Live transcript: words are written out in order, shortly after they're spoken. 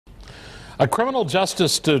A criminal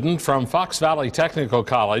justice student from Fox Valley Technical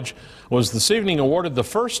College was this evening awarded the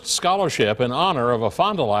first scholarship in honor of a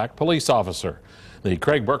Fond du Lac police officer. The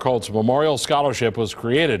Craig Burkholz Memorial Scholarship was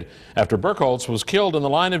created after Burkholz was killed in the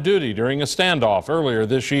line of duty during a standoff earlier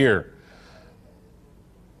this year.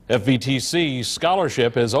 FVTC's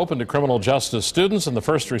scholarship is open to criminal justice students, and the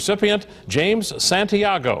first recipient, James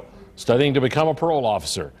Santiago, studying to become a parole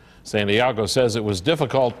officer. Santiago says it was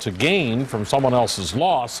difficult to gain from someone else's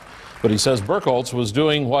loss, but he says Burkholz was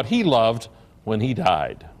doing what he loved when he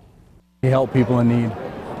died. He helped people in need,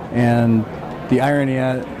 and the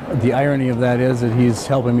irony of that is that he's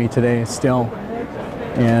helping me today still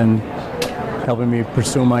and helping me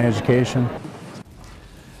pursue my education.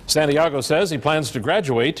 Santiago says he plans to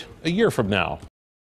graduate a year from now.